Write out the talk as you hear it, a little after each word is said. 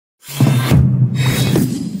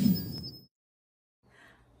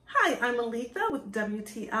Hi, I'm Aletha with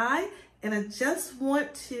WTI, and I just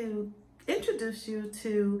want to introduce you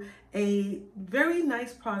to a very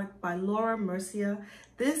nice product by Mercier.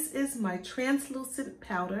 This is my translucent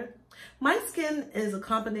powder. My skin is a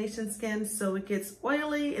combination skin, so it gets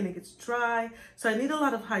oily and it gets dry. So I need a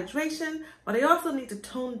lot of hydration, but I also need to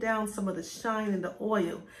tone down some of the shine and the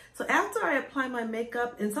oil. So after I apply my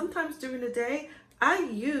makeup, and sometimes during the day, I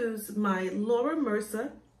use my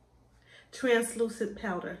Mercier translucent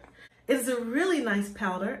powder. It is a really nice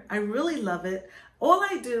powder. I really love it. All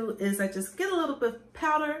I do is I just get a little bit of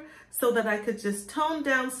powder so that I could just tone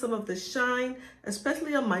down some of the shine,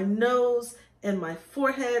 especially on my nose and my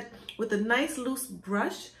forehead with a nice loose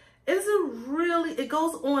brush. It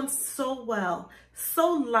goes on so well,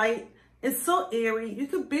 so light and so airy. You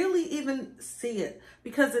can barely even see it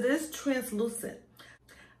because it is translucent.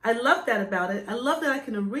 I love that about it. I love that I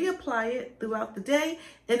can reapply it throughout the day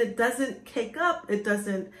and it doesn't cake up, it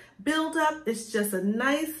doesn't build up. It's just a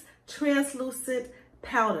nice translucent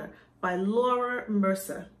powder by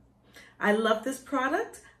Mercier. I love this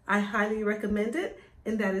product. I highly recommend it,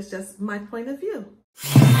 and that is just my point of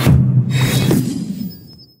view.